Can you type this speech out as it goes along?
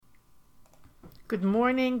Good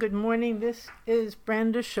morning. Good morning. This is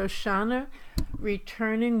Brenda Shoshana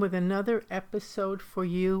returning with another episode for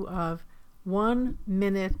you of 1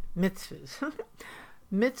 minute mitzvahs.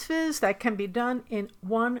 Mitzvahs that can be done in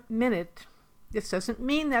 1 minute. This doesn't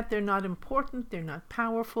mean that they're not important, they're not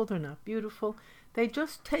powerful, they're not beautiful. They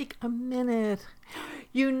just take a minute.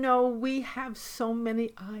 You know, we have so many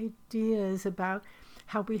ideas about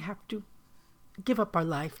how we have to give up our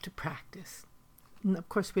life to practice. And of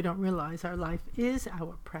course, we don't realize our life is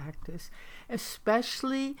our practice,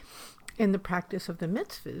 especially in the practice of the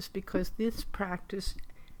mitzvahs, because this practice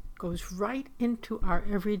goes right into our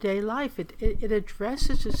everyday life. It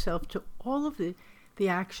addresses itself to all of the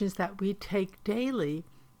actions that we take daily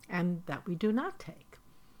and that we do not take.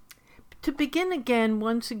 To begin again,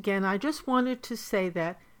 once again, I just wanted to say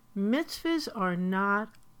that mitzvahs are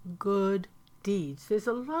not good deeds. There's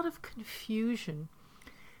a lot of confusion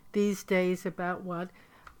these days about what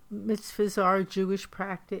mitzvahs are, Jewish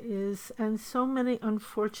practice is, and so many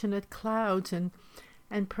unfortunate clouds and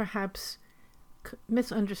perhaps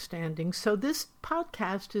misunderstandings. So this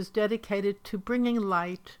podcast is dedicated to bringing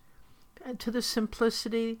light to the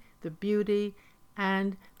simplicity, the beauty,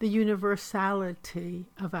 and the universality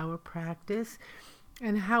of our practice,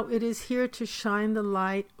 and how it is here to shine the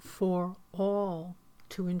light for all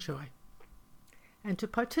to enjoy and to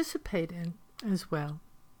participate in as well.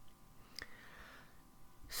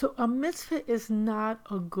 So a mitzvah is not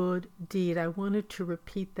a good deed. I wanted to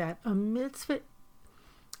repeat that. A mitzvah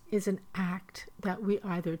is an act that we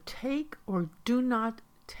either take or do not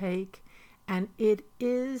take, and it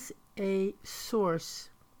is a source,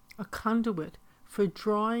 a conduit for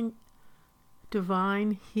drawing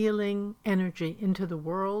divine healing energy into the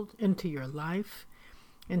world, into your life,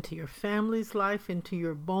 into your family's life, into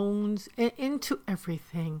your bones, into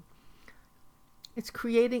everything. It's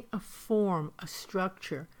creating a form, a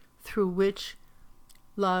structure through which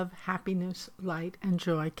love, happiness, light, and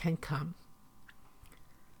joy can come.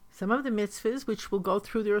 Some of the mitzvahs, which we'll go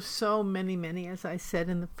through, there are so many, as I said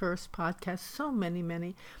in the first podcast, so many.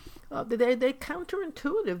 They're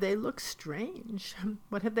counterintuitive. They look strange.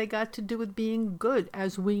 What have they got to do with being good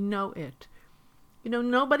as we know it? You know,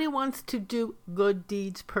 nobody wants to do good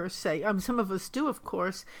deeds per se. Some of us do, of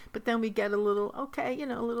course, but then we get a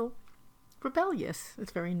little rebellious.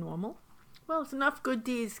 It's very normal. Well, it's enough good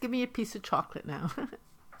deeds. Give me a piece of chocolate now.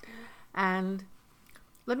 And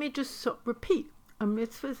let me just repeat. A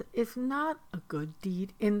mitzvah is not a good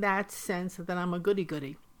deed in that sense that I'm a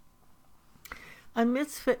goody-goody. A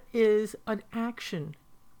mitzvah is an action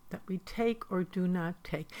that we take or do not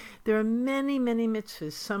take. There are many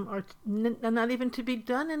mitzvahs. Some are not even to be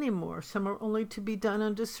done anymore. Some are only to be done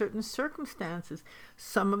under certain circumstances.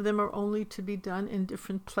 Some of them are only to be done in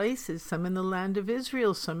different places. Some in the land of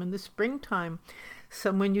Israel, some in the springtime,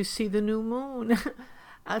 some when you see the new moon,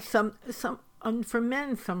 some for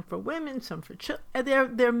men, some for women, some for children.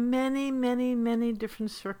 There are many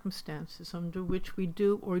different circumstances under which we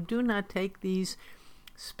do or do not take these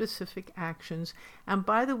specific actions. And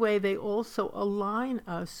by the way, they also align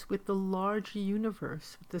us with the larger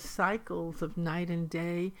universe, with the cycles of night and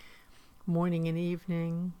day, morning and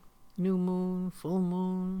evening, new moon, full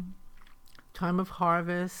moon, time of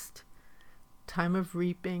harvest, time of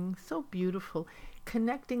reaping. So beautiful,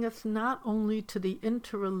 connecting us not only to the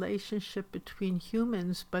interrelationship between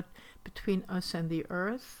humans, but between us and the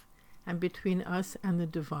earth, and between us and the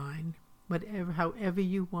divine. However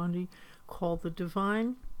you want to call the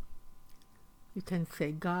divine. You can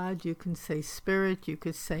say God, you can say spirit, you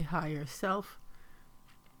could say higher self.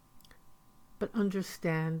 But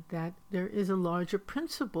understand that there is a larger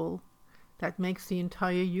principle that makes the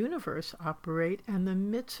entire universe operate, and the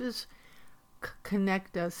mitzvahs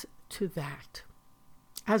connect us to that,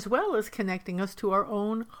 as well as connecting us to our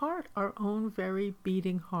own heart, our own very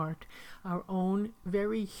beating heart, our own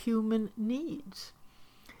very human needs.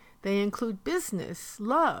 They include business,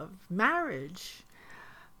 love, marriage,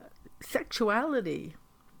 sexuality,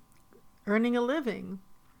 earning a living,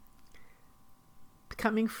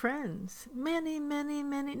 becoming friends. Many.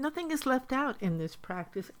 Nothing is left out in this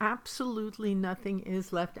practice. Absolutely nothing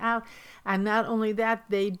is left out. And not only that,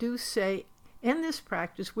 they do say in this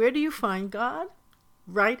practice, where do you find God?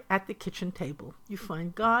 Right at the kitchen table. You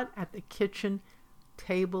find God at the kitchen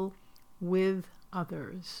table with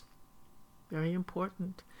others. Very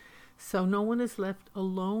important. So no one is left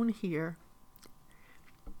alone here,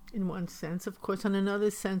 in one sense. Of course, in another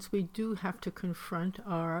sense, we do have to confront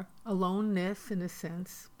our aloneness, in a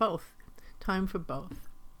sense, both. Time for both.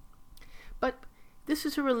 But this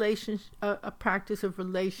is a practice of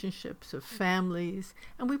relationships, of families,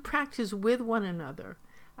 and we practice with one another.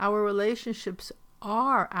 Our relationships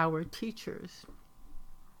are our teachers.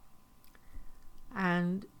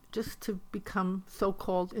 and just to become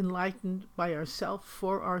so-called enlightened by ourselves,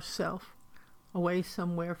 for ourselves, away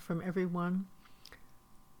somewhere from everyone.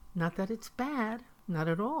 Not that it's bad, not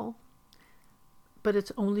at all, but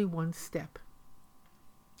it's only one step.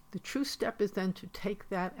 The true step is then to take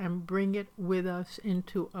that and bring it with us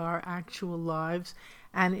into our actual lives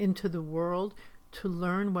and into the world, to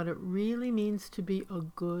learn what it really means to be a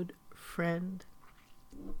good friend.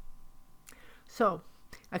 So,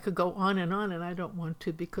 I could go on, and I don't want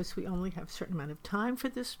to, because we only have a certain amount of time for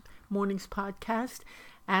this morning's podcast,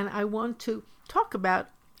 and I want to talk about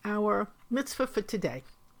our mitzvah for today.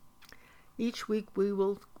 Each week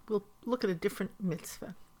we'll look at a different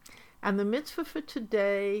mitzvah. And the mitzvah for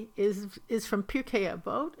today is from Pirkei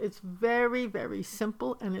Avot. It's very, very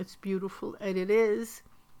simple, and it's beautiful, and it is,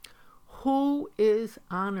 who is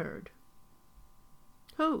honored?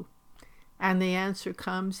 Who? And the answer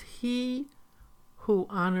comes, he who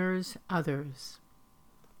honors others.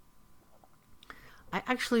 I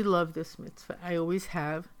actually love this mitzvah. I always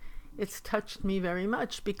have. It's touched me very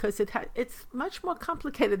much because it's much more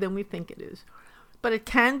complicated than we think it is. But it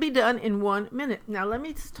can be done in 1 minute. Now, let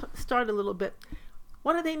me start a little bit.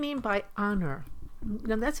 What do they mean by honor?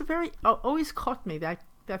 Now, that's always caught me, that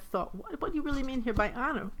thought. What do you really mean here by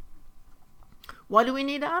honor? What do we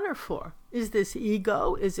need honor for? Is this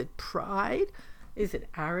ego? Is it pride? Is it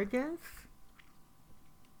arrogance?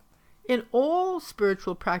 In all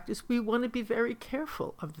spiritual practice, we want to be very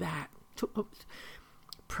careful of that.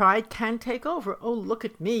 Pride can take over. Oh, look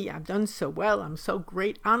at me. I've done so well. I'm so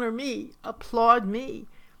great. Honor me. Applaud me.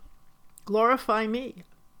 Glorify me.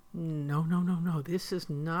 No. This is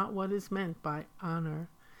not what is meant by honor.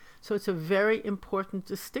 So it's a very important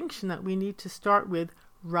distinction that we need to start with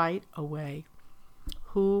right away.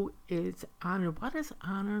 Who is honor? What does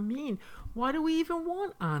honor mean? Why do we even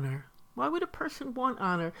want honor? Why would a person want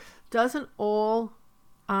honor? Doesn't all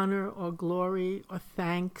honor or glory or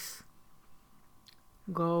thanks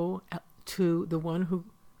go to the one who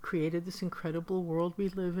created this incredible world we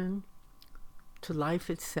live in, to life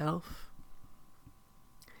itself?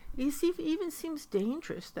 It even seems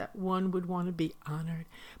dangerous that one would want to be honored.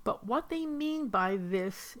 But what they mean by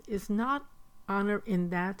this is not honor in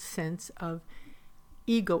that sense of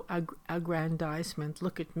ego aggrandizement.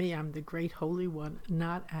 Look at me, I'm the great holy one.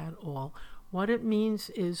 Not at all. What it means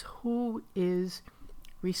is who is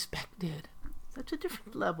respected. That's a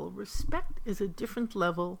different level. Respect is a different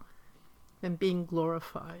level than being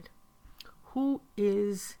glorified. Who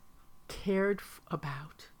is cared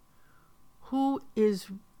about? Who is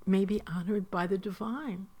maybe honored by the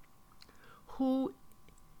divine? Who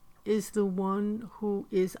is the one who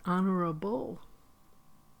is honorable,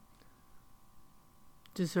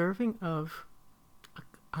 deserving of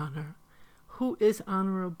honor? Who is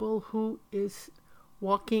honorable? Who is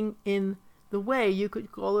walking in the way? You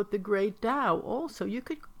could call it the great Tao also.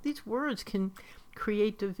 These words can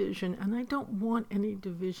create division, and I don't want any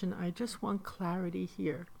division. I just want clarity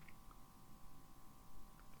here.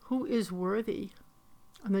 Who is worthy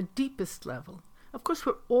on the deepest level? Of course,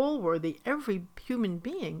 we're all worthy. Every human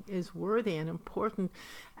being is worthy and important,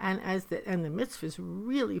 and the mitzvahs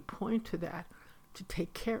really point to that, to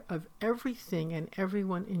take care of everything and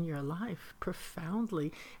everyone in your life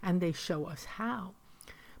profoundly, and they show us how.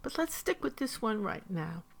 But let's stick with this one right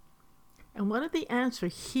now. And what are the answer?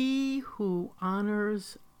 He who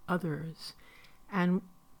honors others. And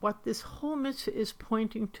what this whole mitzvah is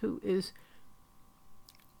pointing to is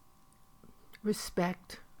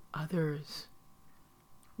respect others.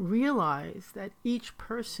 Realize that each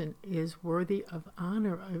person is worthy of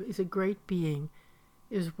honor, is a great being,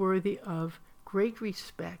 is worthy of great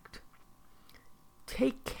respect.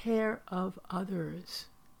 Take care of others.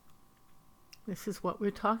 This is what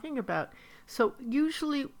we're talking about. So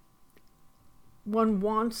usually one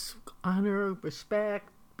wants honor, respect,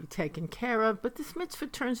 be taken care of, but this mitzvah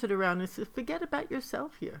turns it around and says, forget about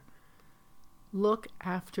yourself here. Look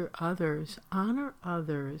after others. Honor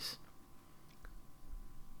others.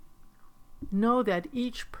 Know that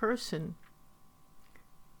each person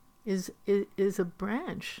is a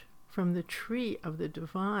branch from the tree of the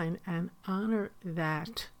divine, and honor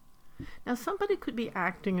that. Now, somebody could be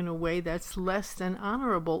acting in a way that's less than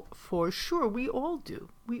honorable, for sure. We all do.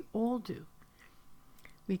 We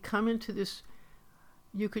come into this,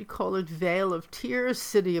 you could call it veil of tears,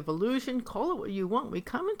 city of illusion, call it what you want. We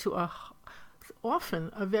come into often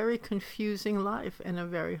a very confusing life and a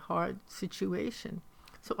very hard situation.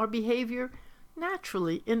 So our behavior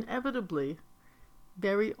naturally, inevitably,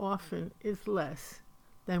 very often is less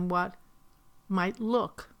than what might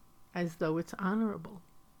look as though it's honorable.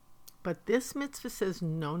 But this mitzvah says,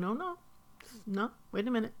 no, wait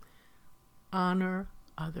a minute. honor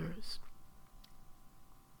others.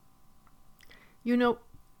 You know,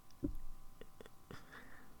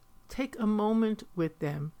 take a moment with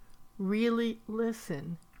them, really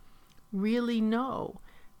listen, really know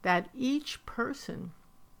that each person,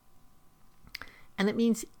 and it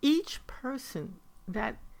means each person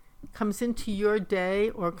that comes into your day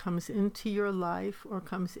or comes into your life or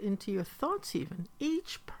comes into your thoughts even,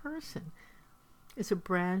 each person is a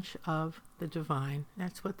branch of the divine.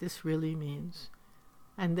 That's what this really means.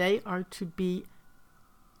 And they are to be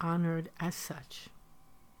honored as such.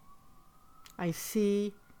 I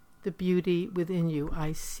see the beauty within you.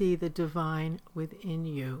 I see the divine within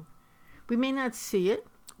you. We may not see it.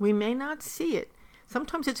 We may not see it.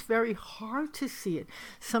 Sometimes it's very hard to see it.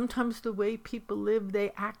 Sometimes the way people live,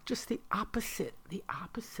 they act just the opposite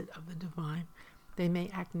of the divine. They may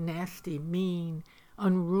act nasty, mean,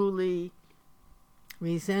 unruly,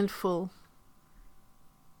 resentful,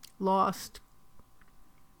 lost.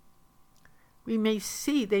 We may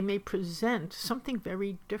see, they may present something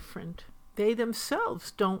very different. They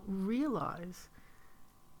themselves don't realize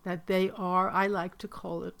that they are, I like to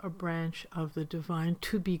call it, a branch of the divine,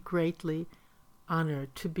 to be greatly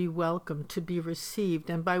honored, to be welcomed, to be received.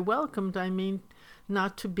 And by welcomed, I mean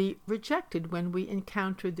not to be rejected when we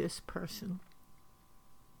encounter this person.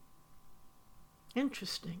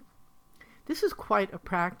 Interesting. This is quite a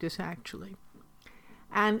practice, actually.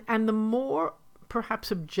 And the more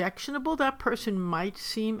perhaps objectionable that person might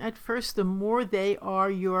seem at first, the more they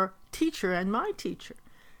are your teacher and my teacher,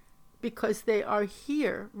 because they are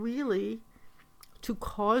here really to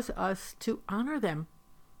cause us to honor them.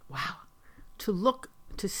 Wow. To look,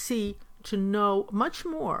 to see, to know much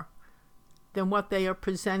more than what they are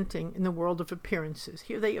presenting in the world of appearances.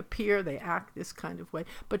 Here they appear, they act this kind of way.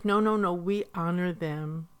 But no, we honor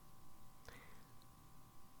them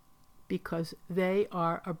because they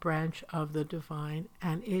are a branch of the divine,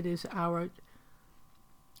 and it is our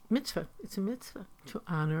mitzvah. It's a mitzvah to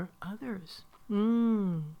honor others.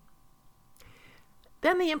 Then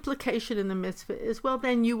the implication in the mitzvah is, well,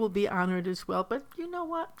 then you will be honored as well. But you know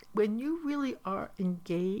what? When you really are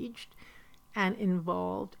engaged and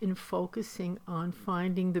involved in focusing on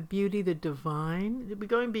finding the beauty, the divine, we're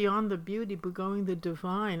going beyond the beauty, but going the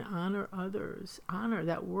divine, honor others, honor,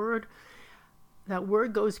 that word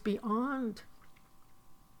goes beyond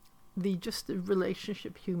the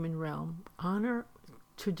relationship human realm. Honor,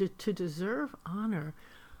 to deserve honor,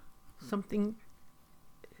 something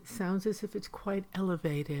sounds as if it's quite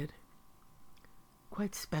elevated,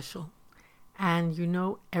 quite special. And you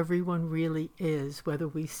know, everyone really is, whether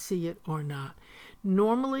we see it or not.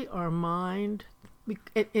 Normally our mind,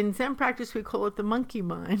 in Zen practice we call it the monkey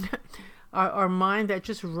mind, our mind that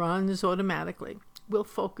just runs automatically, will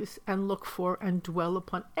focus and look for and dwell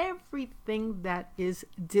upon everything that is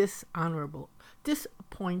dishonorable,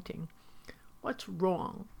 disappointing. What's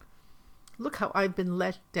wrong? Look how I've been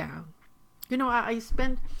let down. You know, I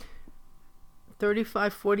spent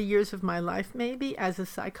 35, 40 years of my life maybe as a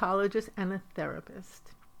psychologist and a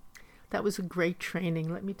therapist. That was a great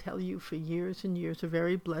training, let me tell you, for years and years, a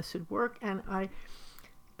very blessed work. And I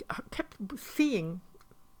kept seeing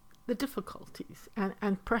the difficulties.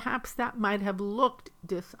 And perhaps that might have looked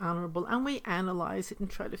dishonorable. And we analyze it and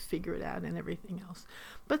try to figure it out and everything else.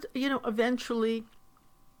 But, you know, eventually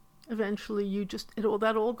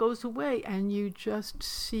that all goes away and you just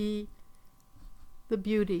see the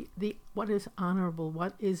beauty, what is honorable,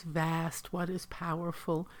 what is vast, what is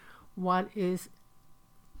powerful, what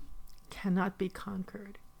cannot be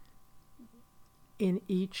conquered in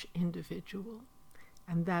each individual.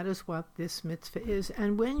 And that is what this mitzvah is.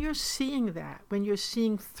 And when you're seeing that, when you're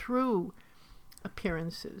seeing through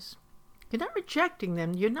appearances, you're not rejecting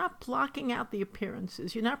them, you're not blocking out the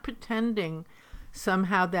appearances, you're not pretending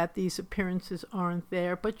somehow that these appearances aren't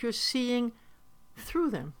there, but you're seeing through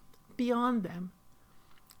them, beyond them,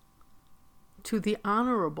 to the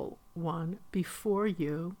honorable one before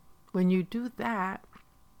you. When you do that,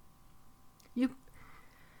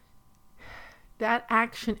 that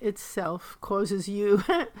action itself causes you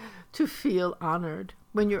to feel honored.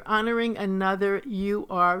 When you're honoring another, you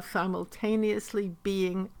are simultaneously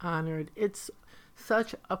being honored. It's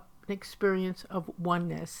such an experience of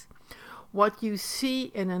oneness. What you see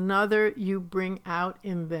in another, you bring out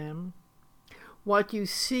in them. What you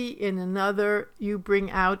see in another, you bring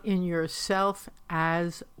out in yourself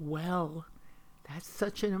as well. That's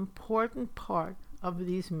such an important part of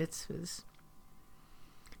these mitzvahs.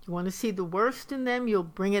 You want to see the worst in them, you'll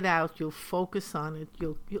bring it out, you'll focus on it,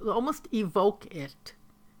 you'll almost evoke it.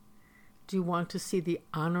 Do you want to see the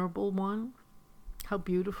honorable one? How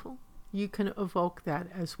beautiful. You can evoke that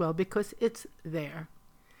as well because it's there.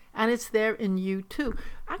 And it's there in you too.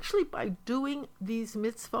 Actually, by doing these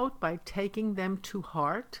mitzvot, by taking them to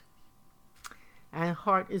heart, and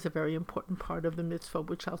heart is a very important part of the mitzvah,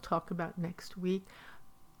 which I'll talk about next week.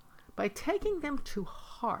 By taking them to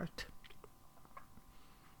heart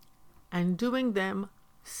and doing them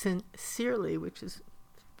sincerely, which is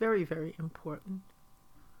very, very important,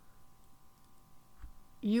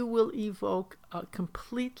 you will evoke a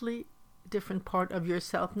completely different part of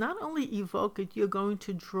yourself. Not only evoke it, you're going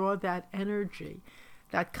to draw that energy,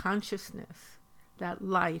 that consciousness, that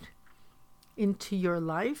light into your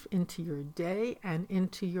life, into your day, and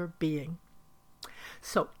into your being.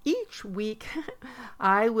 So each week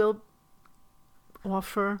I will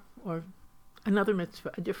offer another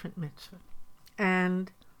mitzvah, a different mitzvah.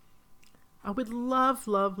 And I would love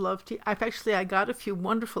to. I got a few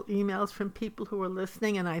wonderful emails from people who are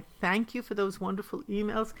listening, and I thank you for those wonderful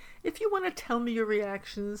emails. If you want to tell me your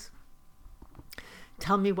reactions,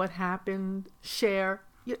 tell me what happened, share.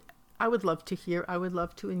 I would love to hear. I would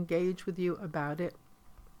love to engage with you about it.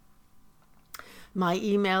 My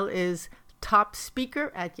email is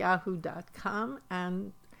topspeaker@yahoo.com,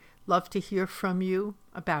 and love to hear from you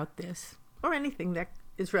about this or anything that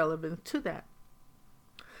is relevant to that.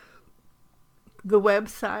 The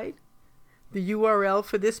website, the URL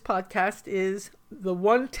for this podcast is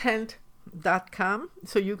the1tent.com.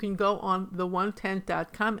 So you can go on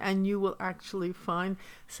the1tent.com and you will actually find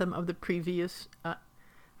some of the previous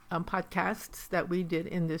podcasts that we did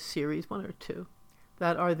in this series, one or two,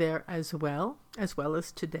 that are there as well as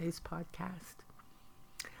today's podcast.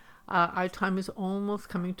 Our time is almost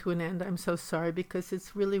coming to an end. I'm so sorry, because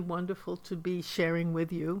it's really wonderful to be sharing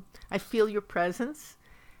with you. I feel your presence,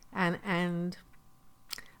 and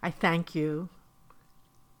I thank you.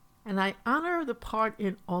 And I honor the part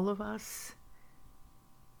in all of us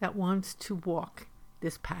that wants to walk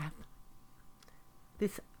this path.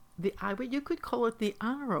 You could call it the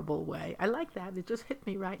honorable way. I like that. It just hit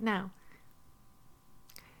me right now.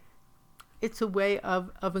 It's a way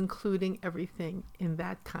of including everything in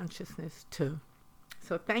that consciousness too.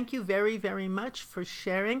 So thank you very, very much for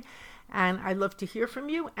sharing. And I'd love to hear from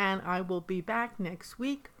you. And I will be back next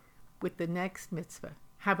week with the next mitzvah.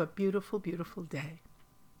 Have a beautiful, beautiful day.